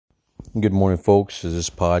Good morning, folks. This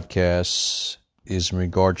podcast is in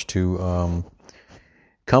regards to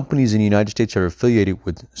companies in the United States that are affiliated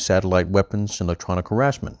with satellite weapons and electronic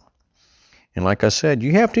harassment. And like I said,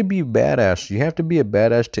 you have to be badass. You have to be a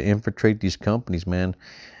badass to infiltrate these companies, man.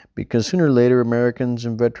 Because sooner or later, Americans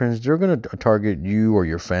and veterans, they're going to target you or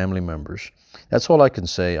your family members. That's all I can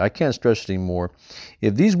say. I can't stress it anymore.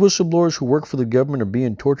 If these whistleblowers who work for the government are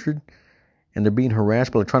being tortured, and they're being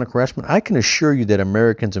harassed by electronic harassment, I can assure you that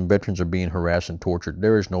Americans and veterans are being harassed and tortured.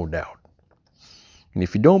 There is no doubt. And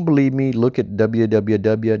if you don't believe me, look at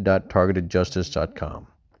www.targetedjustice.com.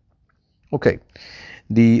 Okay,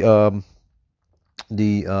 the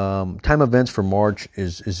time events for March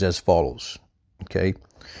is as follows. Okay,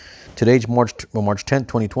 today's March 10th,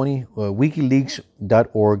 2020.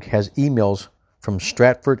 WikiLeaks.org has emails from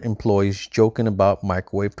Stratford employees joking about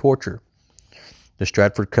microwave torture. The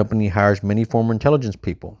Stratford company hires many former intelligence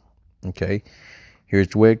people. Okay, here's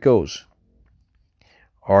the way it goes.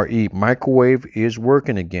 RE, microwave is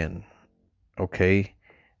working again. Okay,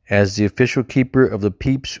 as the official keeper of the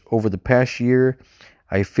peeps over the past year,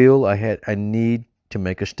 I feel I need to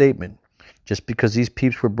make a statement. Just because these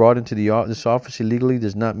peeps were brought into this office illegally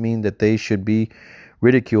does not mean that they should be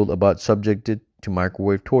ridiculed about subjected to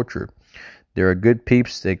microwave torture. There are good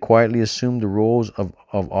peeps. They quietly assume the roles of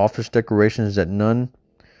office decorations that none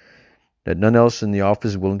else in the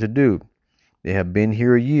office is willing to do. They have been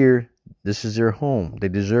here a year. This is their home. They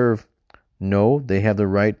deserve. No, they have the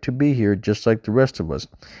right to be here just like the rest of us,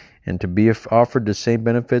 and to be offered the same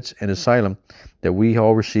benefits and asylum that we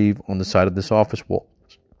all receive on the side of this office wall.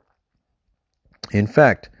 In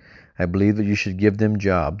fact, I believe that you should give them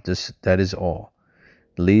jobs. That is all.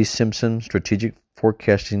 Lee Simpson, Strategic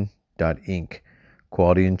Forecasting Inc.,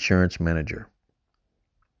 Quality Insurance Manager.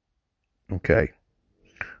 Okay.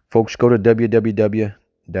 Folks, go to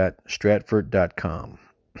www.stratford.com.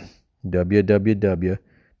 www.S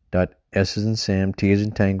as in Sam, T as in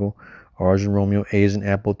Tango, R as in Romeo, A as in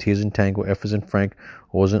Apple, T as in Tango, F as in Frank,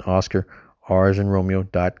 O as in Oscar, R as in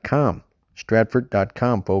Romeo.com.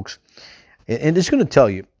 Stratford.com, folks. And it's going to tell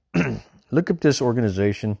you, look up this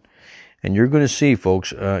organization. And you're going to see,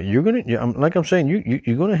 folks, you're going to, like I'm saying,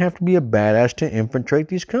 you're going to have to be a badass to infiltrate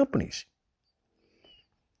these companies.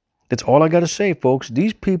 That's all I got to say, folks.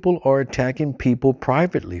 These people are attacking people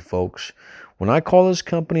privately, folks. When I call this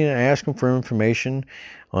company and I ask them for information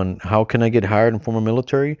on how can I get hired in former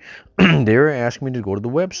military, they're asking me to go to the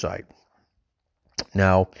website.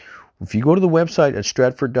 Now, if you go to the website at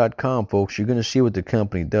stratford.com, folks, you're going to see what the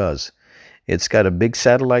company does. It's got a big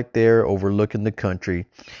satellite there overlooking the country.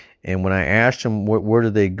 And when I asked them where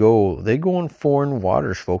do they go in foreign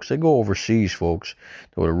waters, folks. They go overseas, folks.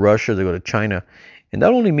 They go to Russia, they go to China. And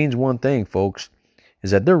that only means one thing, folks,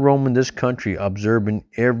 is that they're roaming this country, observing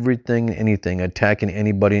everything and anything, attacking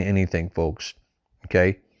anybody and anything, folks.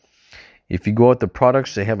 Okay? If you go at the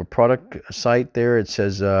products, they have a product site there. It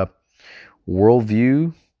says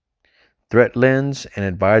Worldview, Threat Lens, and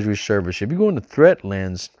Advisory Service. If you go into Threat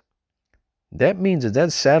Lens, that means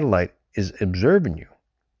that satellite is observing you.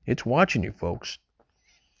 It's watching you, folks.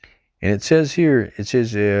 And it says here,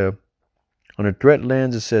 on a threat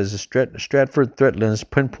lens, it says Stratford Threat Lens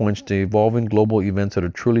pinpoints the evolving global events that are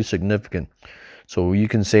truly significant, so you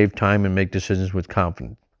can save time and make decisions with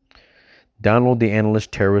confidence. Download the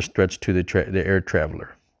analyst terrorist threats to the air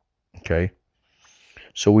traveler. Okay?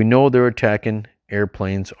 So we know they're attacking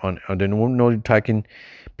airplanes they know they're attacking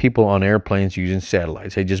people on airplanes using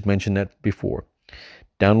satellites. I just mentioned that before.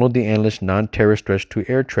 Download the analyst non-terrorist threats to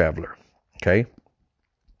air traveler. Okay?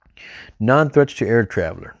 Non-threats to air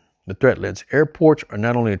traveler. The threat lens. Airports are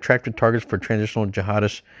not only attractive targets for transitional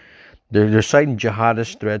jihadists, they're citing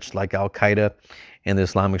jihadist threats like Al-Qaeda and the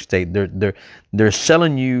Islamic State. They're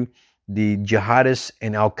selling you the jihadists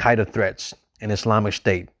and Al-Qaeda threats and Islamic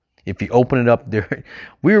State. If you open it up,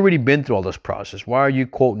 we already been through all this process. Why are you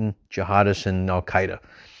quoting jihadists and Al-Qaeda?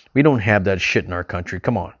 We don't have that shit in our country.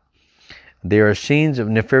 Come on. There are scenes of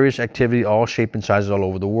nefarious activity, all shapes and sizes all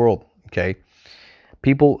over the world. Okay?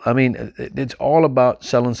 People, it's all about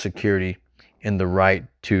selling security and the right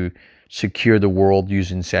to secure the world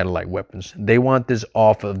using satellite weapons. They want this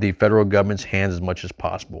off of the federal government's hands as much as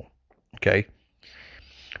possible. Okay?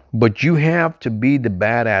 But you have to be the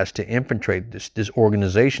badass to infiltrate this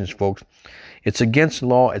organizations, folks. It's against the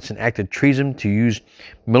law. It's an act of treason to use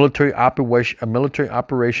military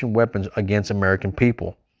operation weapons against American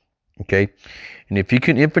people. Okay? And if you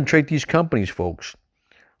can infiltrate these companies, folks,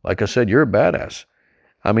 like I said, you're a badass.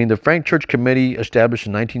 The Frank Church Committee, established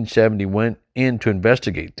in 1970, went in to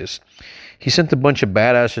investigate this. He sent a bunch of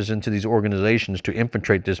badasses into these organizations to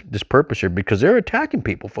infiltrate this purpose here because they're attacking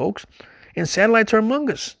people, folks. And satellites are among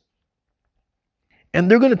us. And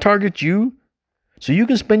they're going to target you so you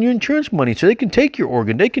can spend your insurance money, so they can take your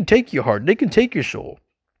organ, they can take your heart, they can take your soul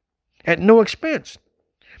at no expense.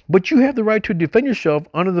 But you have the right to defend yourself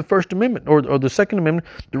under the First Amendment or the Second Amendment,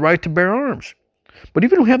 the right to bear arms. But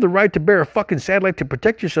if you don't have the right to bear a fucking satellite to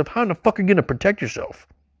protect yourself, how in the fuck are you going to protect yourself?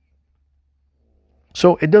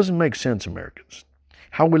 So it doesn't make sense, Americans,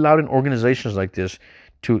 how we allowed in organizations like this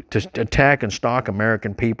to attack and stalk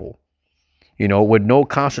American people, with no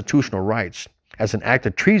constitutional rights as an act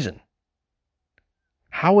of treason.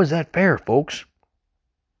 How is that fair, folks?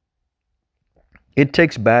 It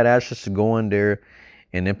takes badasses to go in there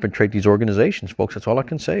and infiltrate these organizations, folks. That's all I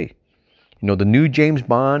can say. The new James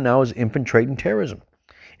Bond now is infiltrating terrorism.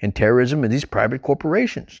 And terrorism in these private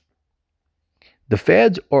corporations. The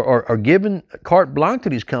feds are giving carte blanche to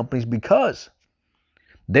these companies because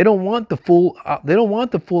they don't want the full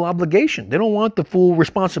obligation. They don't want the full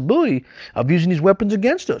responsibility of using these weapons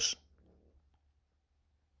against us.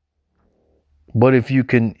 But if you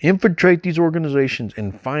can infiltrate these organizations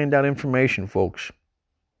and find out information, folks,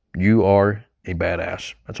 you are a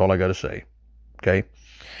badass. That's all I got to say. Okay.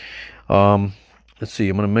 Let's see.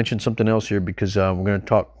 I'm going to mention something else here because we're going to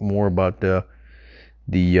talk more about the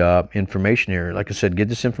information here. Like I said, get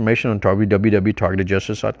this information on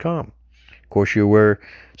www.targetedjustice.com. Of course, you're aware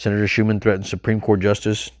Senator Schumer threatens Supreme Court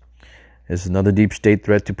justice. It's another deep state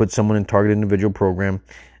threat to put someone in targeted individual program.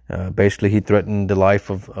 Basically, he threatened the life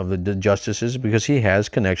of the justices because he has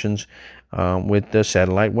connections with the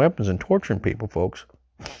satellite weapons and torturing people, folks.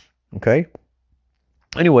 Okay?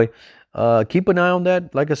 Anyway, keep an eye on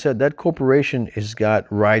that. Like I said, that corporation has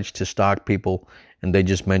got rights to stalk people, and they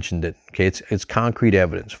just mentioned it. Okay? It's concrete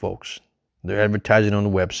evidence, folks. They're advertising on the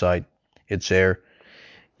website. It's there.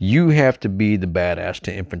 You have to be the badass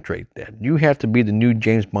to infiltrate that. You have to be the new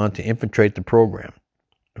James Bond to infiltrate the program.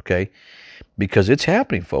 Okay? Because it's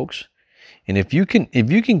happening, folks. And if you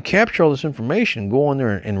can capture all this information, go on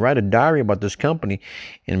there and write a diary about this company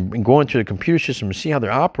and go into the computer system and see how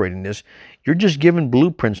they're operating this, you're just giving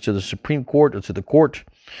blueprints to the Supreme Court or to the court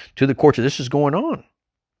that this is going on.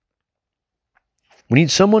 We need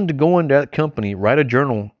someone to go into that company, write a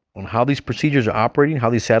journal on how these procedures are operating, how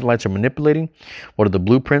these satellites are manipulating, what are the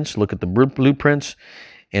blueprints, look at the blueprints,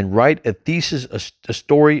 and write a thesis, a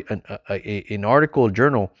story, an article, a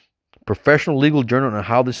journal, professional legal journal on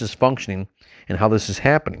how this is functioning and how this is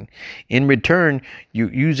happening. In return, you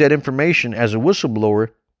use that information as a whistleblower.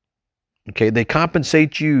 Okay, they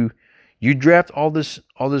compensate you. You draft all this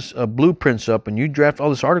blueprints up, and you draft all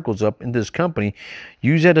these articles up in this company.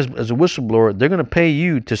 Use that as a whistleblower. They're going to pay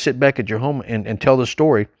you to sit back at your home and tell the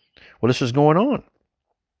story. Well, this is going on.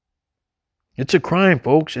 It's a crime,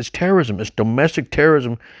 folks. It's terrorism. It's domestic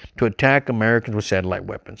terrorism to attack Americans with satellite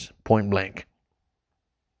weapons, point blank.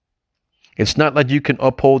 It's not like you can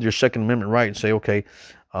uphold your Second Amendment right and say, okay,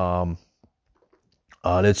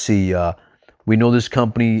 let's see, we know this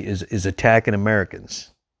company is attacking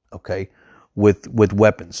Americans, okay, with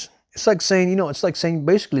weapons. It's like saying,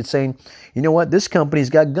 basically saying, you know what, this company's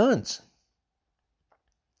got guns.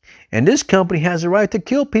 And this company has the right to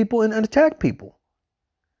kill people and attack people.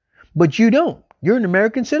 But you don't. You're an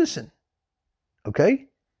American citizen, okay?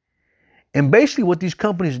 And basically what these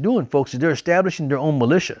companies are doing, folks, is they're establishing their own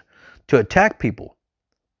militia to attack people.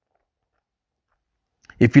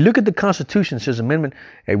 If you look at the Constitution, it says amendment,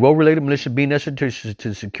 a well-related militia being necessary to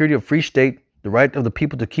the security of free state, the right of the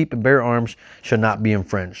people to keep and bear arms shall not be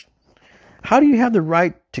infringed. How do you have the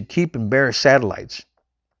right to keep and bear satellites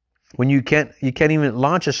when you can't even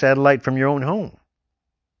launch a satellite from your own home?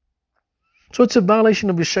 So it's a violation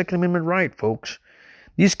of your Second Amendment right, folks.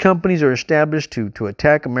 These companies are established to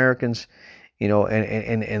attack Americans,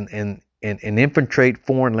 and infiltrate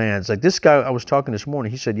foreign lands. Like this guy I was talking this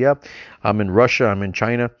morning, he said, yeah, I'm in Russia, I'm in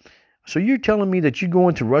China. So you're telling me that you go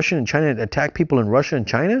into Russia and China and attack people in Russia and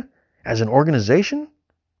China as an organization?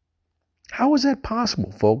 How is that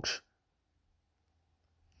possible, folks?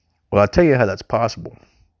 Well, I'll tell you how that's possible.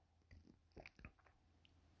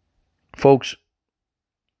 Folks,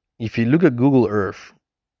 if you look at Google Earth,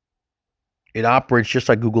 it operates just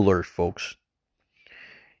like Google Earth, folks.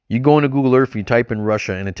 You go into Google Earth, you type in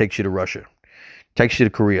Russia, and it takes you to Russia. It takes you to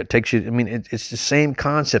Korea. It's the same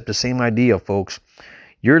concept, the same idea, folks.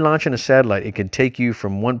 You're launching a satellite. It can take you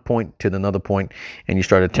from one point to another point, and you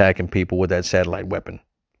start attacking people with that satellite weapon.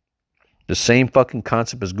 The same fucking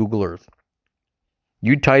concept as Google Earth.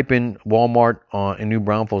 You type in Walmart in New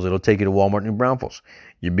Braunfels, it'll take you to Walmart New Braunfels.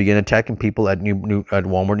 You begin attacking people at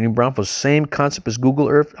Walmart New Braunfels. Same concept as Google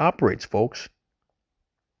Earth operates, folks.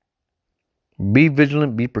 Be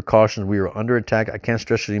vigilant, be precautions. We are under attack. I can't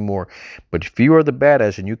stress it anymore. But if you are the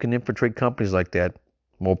badass and you can infiltrate companies like that,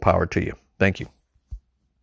 more power to you. Thank you.